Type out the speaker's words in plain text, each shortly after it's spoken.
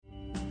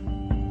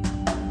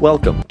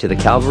Welcome to the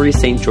Calvary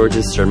St.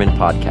 George's Sermon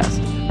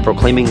Podcast,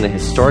 proclaiming the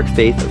historic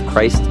faith of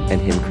Christ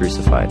and Him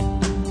crucified.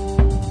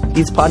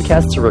 These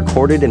podcasts are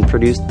recorded and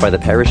produced by the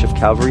parish of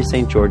Calvary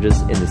St.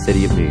 George's in the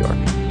city of New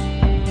York.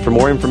 For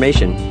more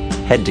information,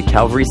 head to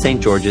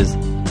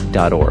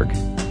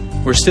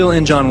calvarystgeorges.org. We're still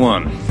in John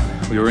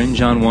 1. We were in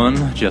John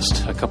 1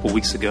 just a couple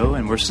weeks ago,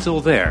 and we're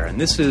still there. And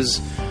this is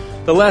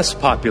the less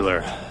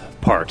popular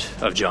part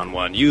of John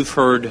 1. You've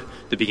heard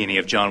the beginning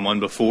of John 1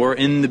 before.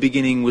 In the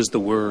beginning was the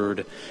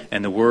Word,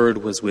 and the Word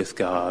was with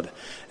God,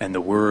 and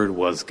the Word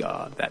was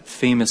God. That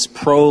famous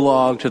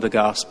prologue to the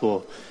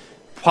gospel,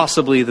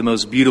 possibly the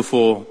most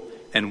beautiful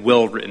and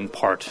well-written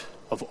part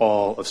of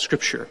all of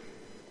Scripture.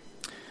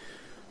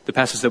 The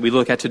passage that we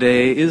look at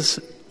today is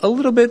a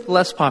little bit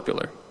less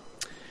popular.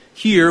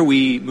 Here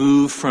we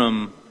move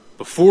from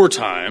before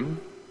time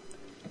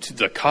to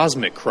the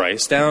cosmic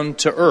Christ down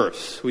to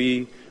earth.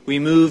 We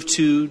move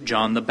to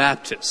John the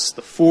Baptist,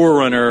 the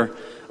forerunner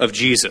of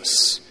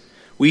Jesus.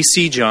 We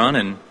see John,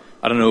 and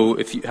I don't know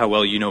how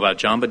well you know about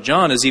John, but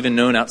John is even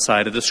known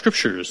outside of the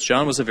Scriptures.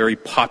 John was a very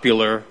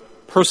popular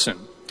person.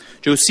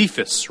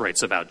 Josephus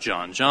writes about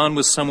John. John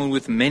was someone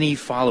with many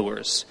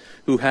followers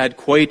who had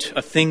quite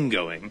a thing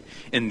going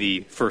in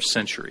the first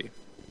century.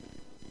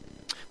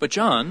 But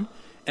John,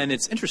 and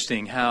it's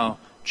interesting how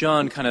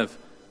John kind of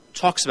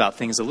talks about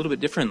things a little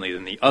bit differently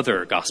than the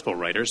other gospel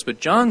writers,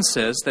 but John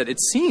says that it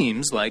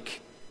seems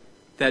like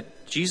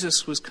that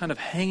Jesus was kind of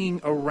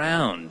hanging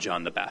around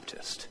John the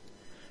Baptist,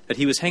 that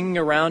he was hanging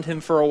around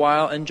him for a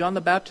while, and John the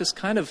Baptist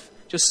kind of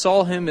just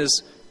saw him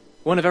as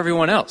one of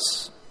everyone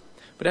else.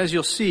 But as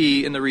you'll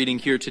see in the reading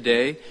here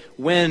today,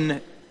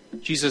 when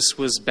Jesus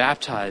was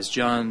baptized,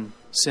 John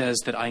says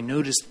that I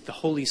noticed the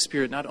Holy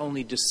Spirit not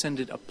only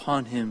descended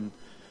upon him,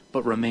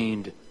 but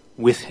remained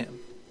with him.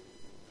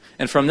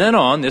 And from then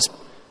on, this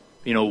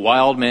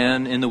wild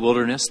man in the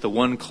wilderness, the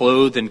one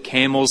clothed in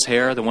camel's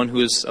hair, the one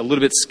who is a little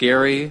bit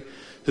scary,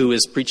 who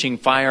is preaching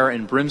fire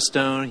and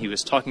brimstone. He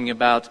was talking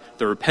about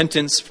the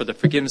repentance for the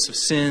forgiveness of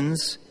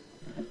sins.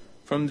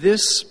 From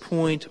this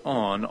point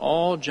on,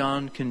 all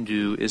John can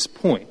do is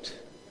point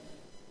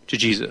to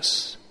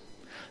Jesus.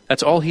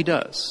 That's all he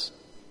does.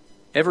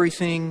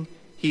 Everything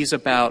he's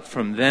about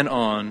from then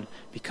on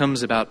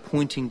becomes about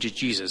pointing to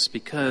Jesus,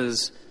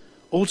 because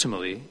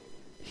ultimately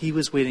he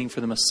was waiting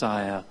for the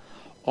Messiah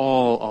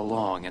all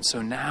along. And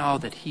so now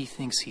that he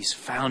thinks he's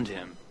found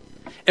him,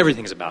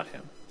 everything's about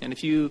him. And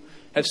if you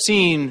have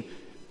seen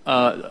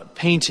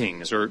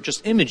paintings or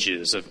just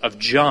images of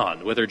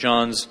John, whether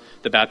John's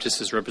the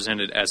Baptist is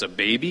represented as a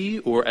baby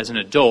or as an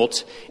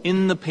adult,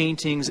 in the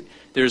paintings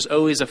there's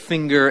always a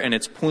finger and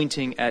it's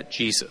pointing at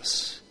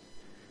Jesus.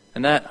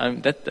 And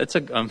that's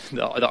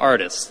the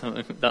artist,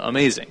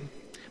 amazing.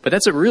 But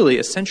that's really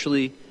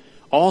essentially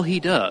all he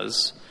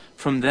does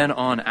from then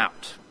on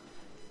out.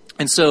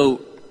 And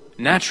so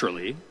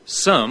naturally,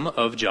 some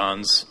of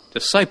John's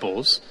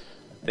disciples,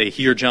 they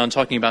hear John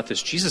talking about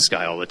this Jesus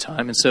guy all the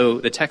time, and so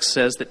the text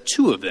says that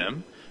two of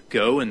them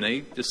go and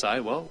they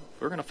decide, well,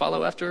 we're going to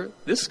follow after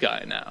this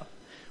guy now,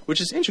 which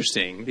is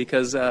interesting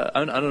because I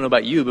don't know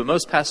about you, but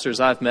most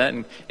pastors I've met,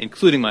 and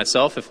including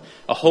myself, if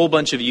a whole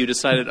bunch of you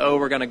decided,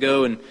 we're going to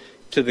go and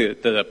to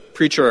the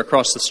preacher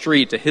across the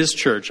street to his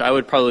church, I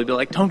would probably be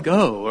like, don't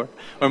go,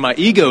 or my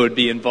ego would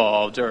be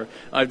involved, or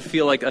I'd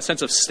feel like a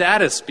sense of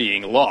status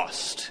being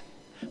lost.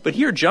 But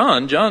here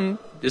John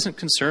isn't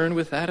concerned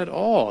with that at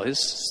all. His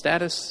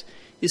status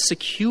is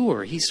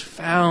secure. He's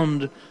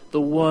found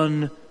the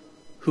one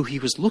who he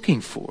was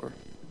looking for.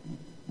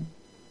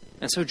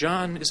 And so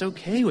John is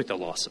okay with the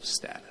loss of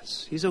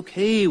status. He's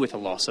okay with the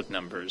loss of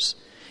numbers.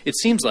 It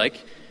seems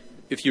like,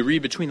 if you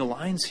read between the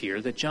lines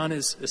here, that John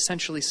is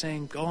essentially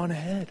saying, go on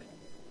ahead.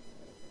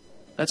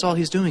 That's all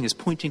he's doing, is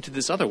pointing to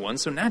this other one.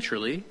 So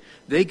naturally,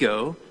 they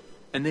go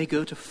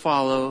to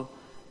follow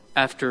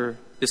after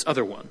this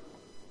other one.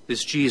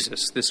 This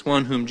Jesus, this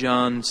one whom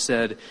John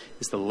said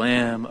is the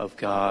Lamb of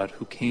God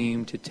who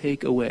came to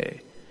take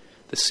away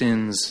the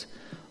sins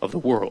of the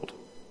world.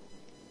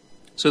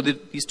 So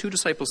these two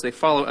disciples, they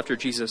follow after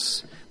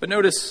Jesus. But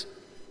notice,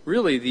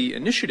 really, the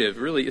initiative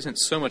really isn't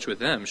so much with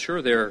them.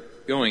 Sure, they're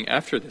going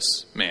after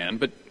this man,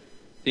 but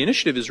the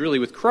initiative is really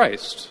with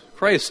Christ.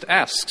 Christ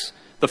asks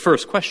the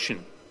first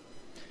question.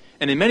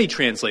 And in many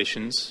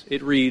translations,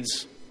 it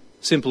reads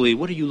simply,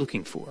 what are you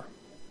looking for?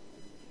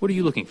 What are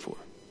you looking for?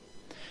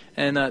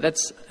 And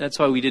that's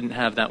why we didn't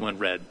have that one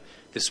read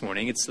this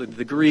morning. It's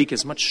the Greek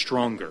is much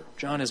stronger.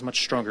 John is much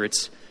stronger.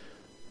 It's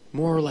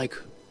more like,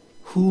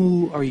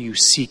 who are you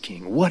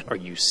seeking? What are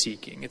you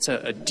seeking? It's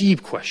a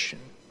deep question.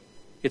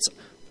 It's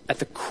at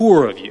the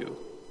core of you.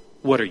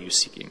 What are you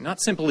seeking?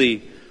 Not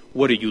simply,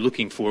 what are you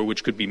looking for,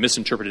 which could be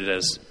misinterpreted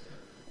as,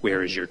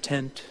 where is your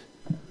tent?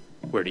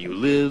 Where do you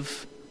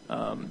live?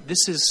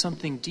 This is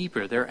something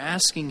deeper. They're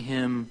asking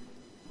him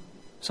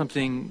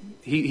something.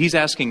 He's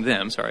asking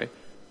them,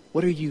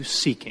 what are you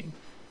seeking?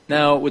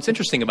 Now, what's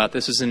interesting about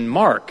this is in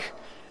Mark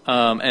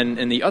and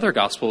in the other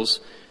Gospels,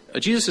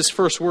 Jesus'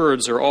 first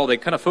words they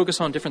kind of focus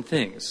on different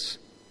things.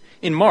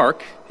 In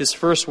Mark, his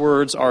first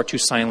words are to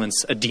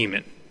silence a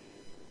demon.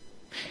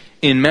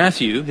 In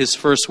Matthew, his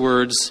first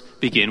words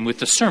begin with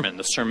the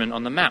Sermon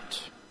on the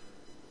Mount.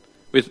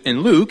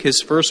 In Luke,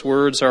 his first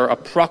words are a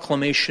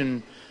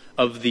proclamation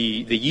of the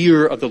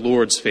year of the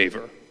Lord's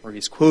favor, where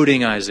he's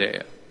quoting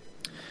Isaiah.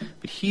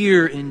 But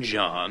here in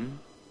John,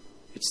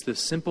 it's the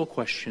simple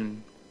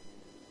question,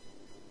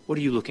 what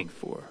are you looking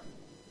for?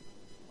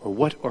 Or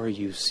what are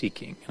you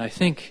seeking? And I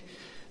think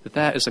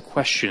that is a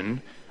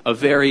question, a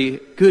very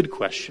good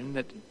question,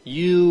 that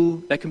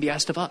can be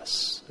asked of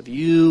us, of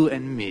you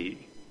and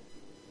me.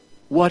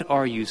 What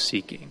are you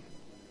seeking?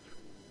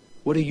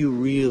 What are you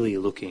really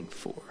looking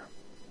for?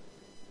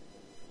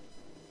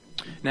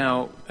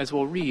 Now, as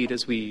we'll read,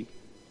 as we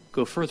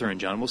go further in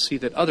John, we'll see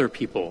that other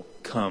people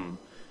come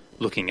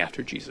looking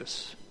after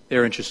Jesus.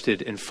 They're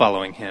interested in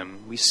following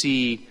him. We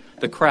see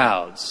the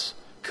crowds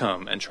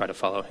come and try to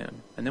follow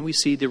him. And then we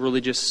see the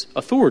religious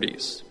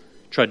authorities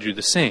try to do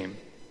the same.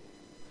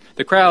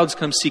 The crowds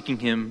come seeking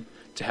him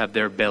to have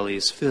their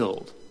bellies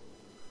filled.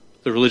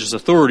 The religious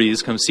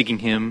authorities come seeking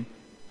him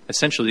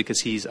essentially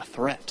because he's a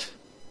threat.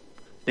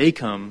 They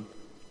come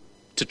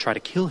to try to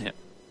kill him.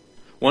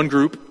 One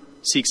group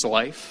seeks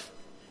life,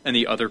 and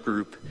the other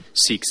group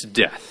seeks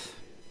death.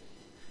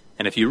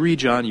 And if you read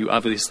John, you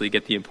obviously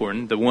get the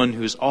one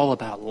who's all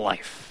about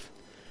life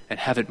and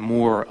have it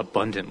more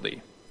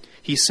abundantly.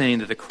 He's saying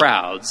that the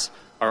crowds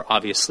are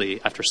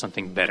obviously after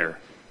something better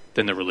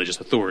than the religious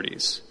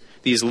authorities.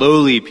 These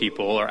lowly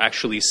people are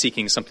actually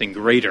seeking something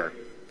greater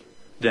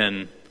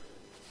than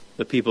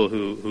the people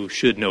who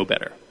should know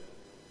better.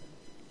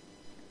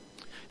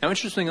 Now,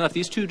 interestingly enough,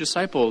 these two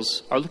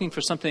disciples are looking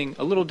for something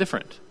a little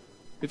different.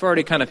 We've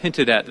already kind of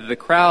hinted at that the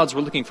crowds were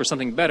looking for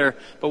something better,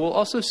 but we'll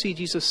also see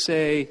Jesus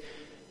say,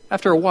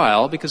 after a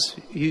while, because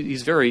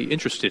he's very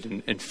interested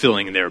in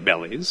filling their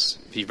bellies.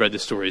 If you've read the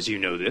stories, you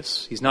know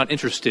this. He's not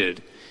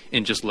interested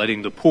in just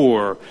letting the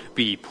poor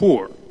be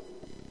poor.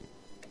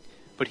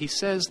 But he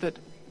says that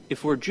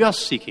if we're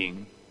just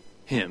seeking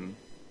him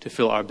to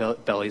fill our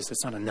bellies,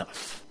 that's not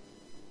enough.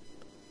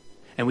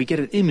 And we get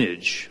an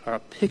image or a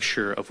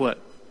picture of what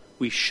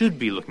we should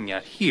be looking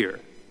at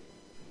here.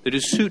 The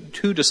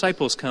two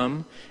disciples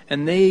come,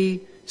 and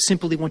they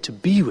simply want to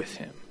be with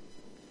him.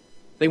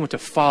 They want to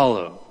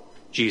follow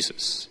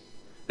Jesus.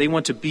 They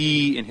want to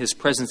be in his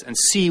presence and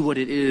see what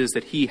it is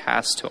that he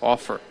has to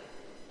offer.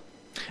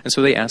 And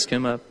so they ask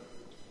him a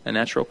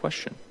natural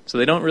question. So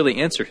they don't really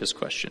answer his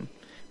question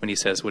when he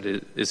says, what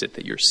is it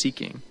that you're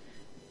seeking?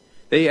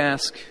 They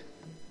ask,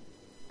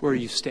 where are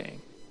you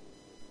staying?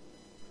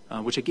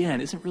 Which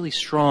again isn't really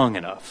strong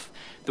enough.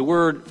 The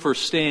word for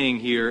staying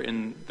here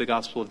in the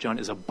Gospel of John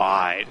is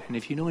abide. And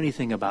if you know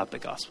anything about the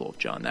Gospel of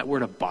John, that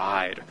word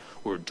abide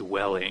or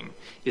dwelling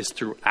is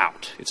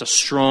throughout. It's a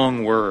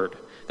strong word.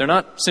 They're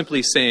not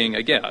simply saying,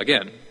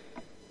 again,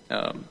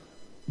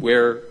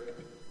 where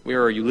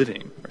are you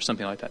living or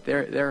something like that.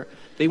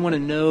 They want to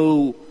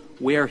know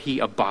where he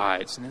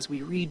abides. And as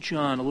we read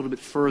John a little bit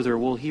further,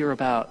 we'll hear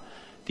about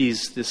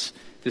this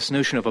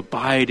notion of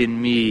abide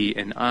in me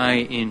and I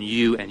in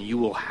you, and you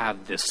will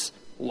have this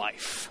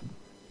life.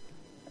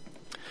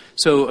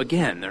 So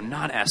again, they're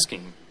not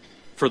asking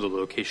for the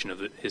location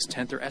of his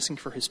tent. They're asking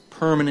for his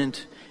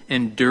permanent,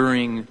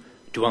 enduring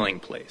dwelling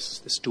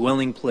place, this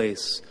dwelling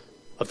place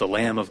of the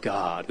Lamb of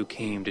God who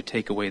came to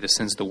take away the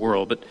sins of the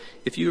world. But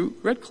if you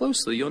read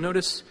closely, you'll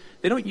notice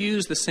they don't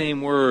use the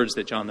same words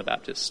that John the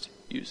Baptist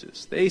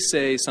uses. They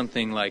say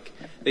something like,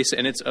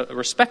 and it's a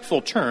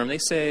respectful term, they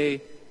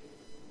say,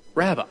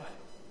 Rabbi,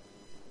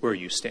 where are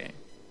you staying?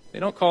 They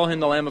don't call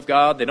him the Lamb of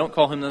God. They don't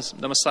call him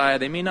the Messiah.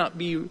 They may not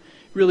be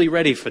really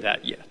ready for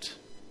that yet.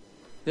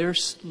 They're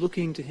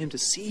looking to him to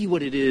see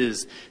what it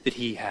is that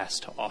he has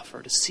to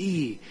offer, to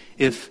see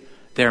if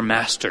their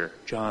master,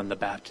 John the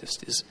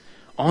Baptist, is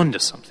onto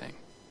something.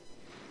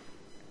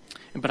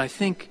 But I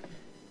think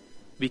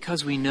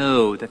because we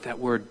know that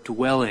word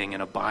dwelling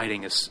and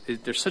abiding,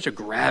 there's such a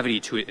gravity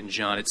to it in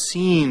John, it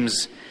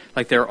seems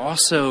like they're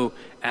also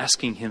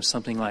asking him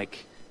something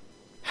like,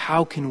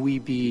 how can we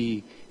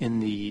be in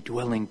the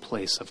dwelling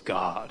place of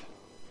God?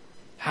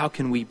 How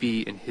can we be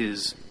in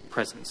his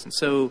presence? And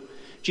so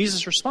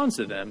Jesus responds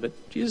to them,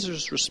 but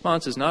Jesus'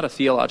 response is not a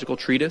theological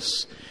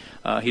treatise.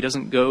 He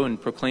doesn't go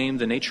and proclaim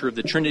the nature of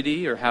the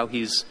Trinity or how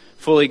he's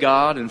fully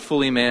God and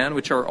fully man,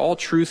 which are all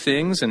true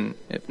things. And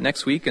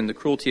next week in the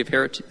Cruelty of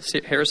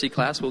Heresy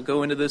class, we'll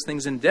go into those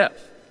things in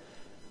depth.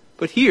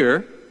 But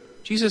here,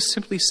 Jesus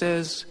simply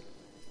says,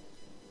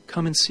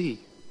 come and see.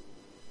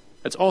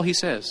 That's all he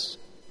says.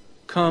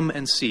 Come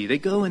and see. They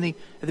go and at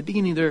the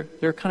beginning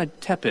they're kind of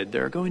tepid.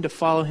 They're going to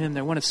follow him.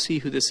 They want to see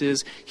who this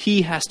is.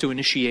 He has to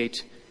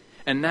initiate.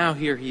 And now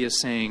here he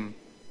is saying,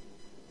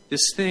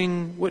 this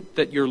thing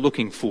that you're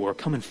looking for,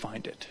 come and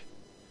find it.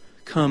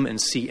 Come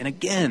and see. And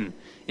again,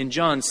 in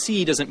John,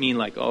 see doesn't mean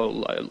like,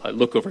 oh, I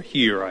look over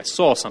here, I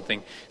saw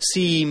something.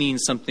 See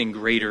means something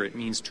greater. It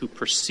means to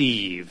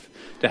perceive,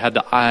 to have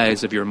the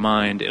eyes of your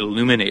mind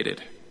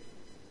illuminated.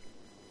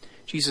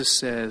 Jesus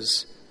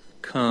says,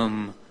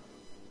 come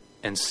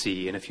and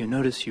see. And if you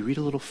notice, you read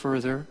a little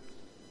further,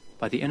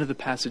 by the end of the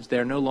passage,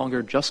 they're no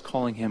longer just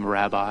calling him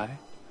rabbi.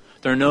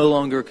 They're no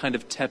longer kind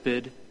of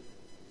tepid.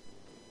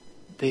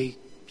 they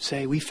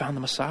say, we found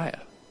the Messiah.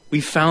 We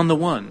found the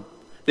one.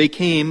 They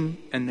came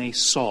and they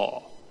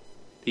saw.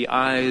 The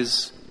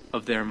eyes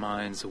of their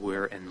minds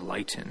were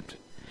enlightened.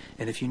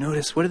 And if you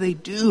notice, what do they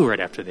do right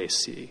after they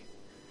see?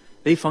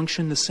 They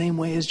function the same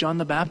way as John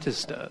the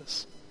Baptist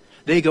does.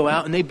 They go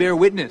out and they bear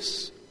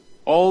witness.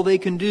 All they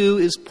can do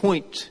is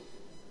point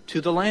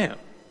to the Lamb.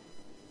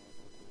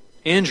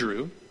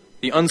 Andrew,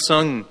 the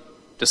unsung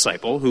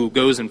disciple who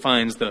goes and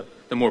finds the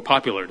more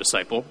popular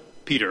disciple,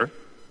 Peter,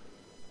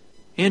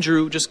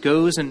 Andrew just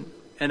goes and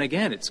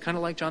again, it's kind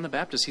of like John the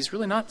Baptist. He's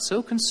really not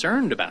so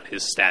concerned about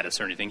his status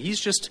or anything.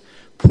 He's just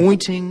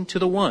pointing to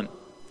the one,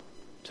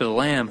 to the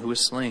Lamb who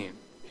was slain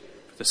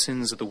for the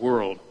sins of the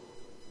world.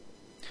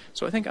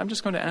 So I think I'm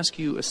just going to ask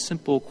you a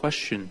simple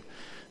question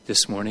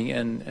this morning,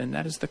 and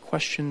that is the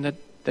question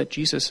that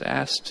Jesus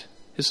asked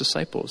his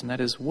disciples, and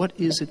that is, what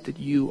is it that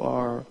you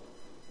are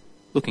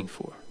looking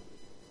for?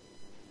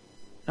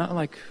 Not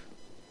like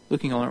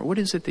looking all around. What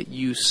is it that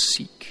you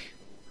seek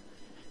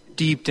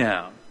deep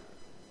down?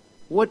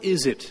 What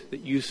is it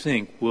that you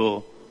think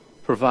will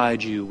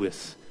provide you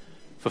with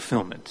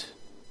fulfillment?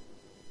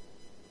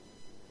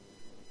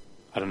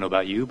 I don't know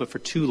about you, but for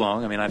too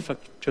long, I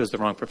chose the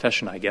wrong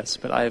profession, I guess,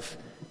 but I've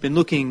been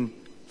looking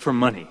for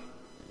money.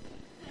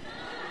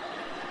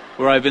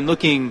 Or I've been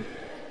looking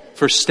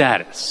for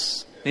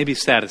status. Maybe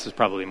status is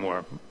probably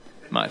more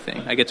my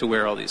thing. I get to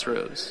wear all these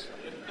robes.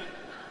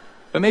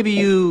 But maybe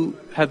you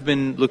have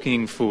been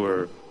looking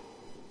for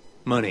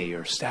money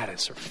or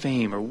status or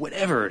fame or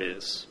whatever it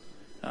is.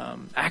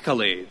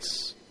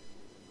 Accolades.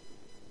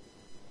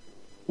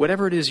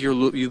 Whatever it is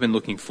you've been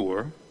looking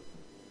for,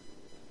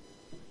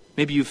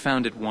 maybe you've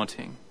found it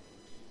wanting.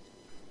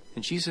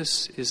 And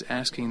Jesus is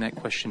asking that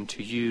question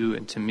to you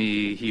and to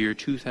me here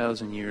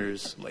 2,000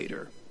 years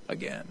later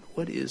again.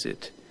 What is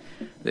it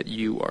that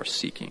you are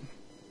seeking?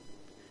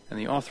 And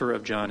the author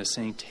of John is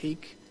saying,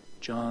 take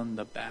John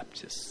the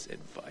Baptist's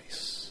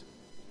advice.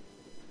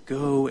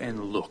 Go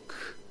and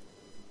look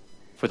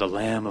for the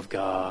Lamb of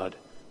God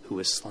who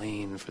was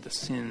slain for the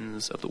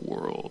sins of the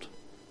world.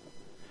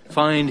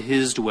 Find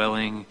his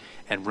dwelling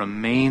and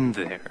remain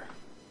there,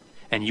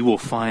 and you will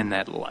find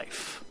that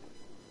life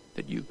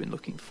that you've been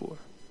looking for,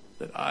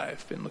 that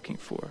I've been looking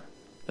for,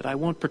 that I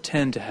won't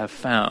pretend to have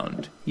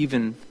found,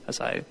 even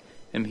as I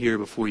am here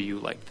before you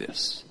like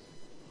this.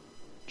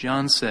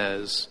 John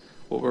says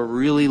what we're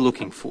really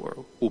looking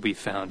for will be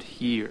found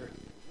here,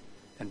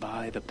 and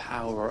by the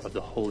power of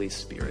the Holy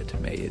Spirit,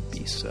 may it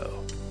be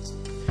so.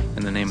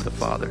 In the name of the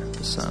Father,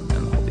 the Son,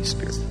 and the Holy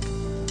Spirit.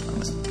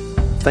 Amen.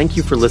 Thank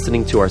you for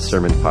listening to our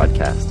sermon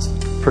podcast,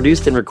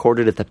 produced and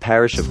recorded at the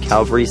parish of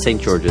Calvary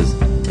St. George's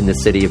in the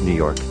city of New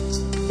York.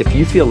 If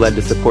you feel led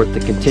to support the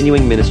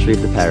continuing ministry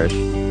of the parish,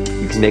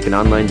 you can make an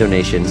online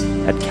donation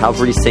at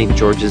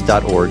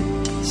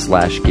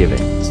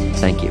calvarystgeorges.org/giving.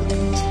 Thank you.